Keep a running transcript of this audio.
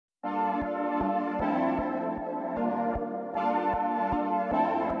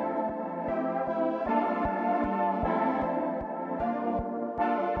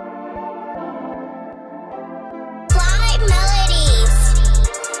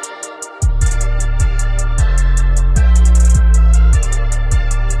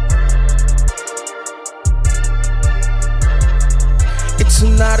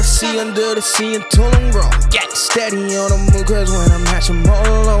sea, under the sea until I'm grown. Get steady on the move, cause when I'm hatching, I'm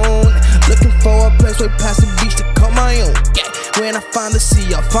all alone. Looking for a place way past the beach to call my own. When I find the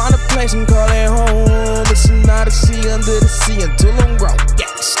sea, I'll find a place and call it home. Listen, not the sea, under the sea until I'm grown. Get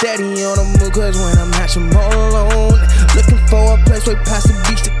steady on the move, cause when I'm hatching, I'm all alone. Looking for a place way past the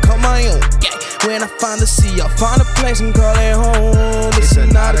beach to call my own. When I find the sea, I'll find a place and call it home. It's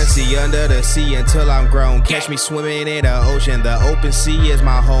an odyssey under the sea until I'm grown. Catch me swimming in the ocean, the open sea is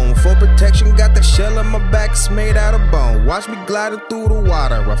my home. For protection, got the shell on my back, it's made out of bone. Watch me gliding through the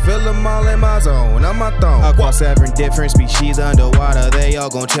water, I feel them all in my zone, on my throne. Across 7 different species underwater, they all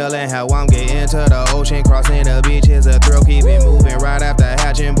gon' chillin'. How I'm getting to the ocean, crossing the beach is a thrill. Keep it moving right after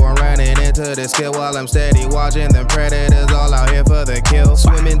hatching, born running into the skill while I'm steady watching them predators all out here for the kill.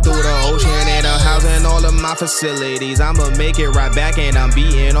 Swimming through the ocean and housing all of my facilities. I'ma make it right back and I'm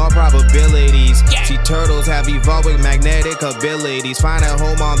beating all probabilities. See, turtles have evolved with magnetic abilities. Find a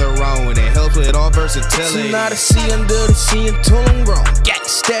home on their own, it helps with all versatility. It's not a sea, under the sea until I'm grown. Get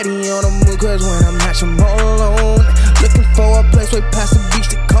steady on the move, cause when I'm hatching, I'm all alone. Looking for a place way past the beach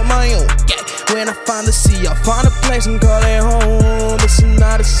to call my own. When I find the sea, I'll find a place and call it home. It's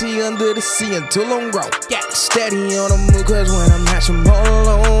not a sea, under the sea until I'm grown. Get steady on the move, cause when I'm hatching, I'm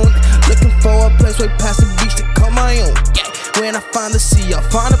all alone. Looking for a place way past the beach to call my own. When I find the sea, I'll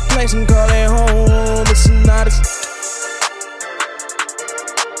find a place and call it home. It's not a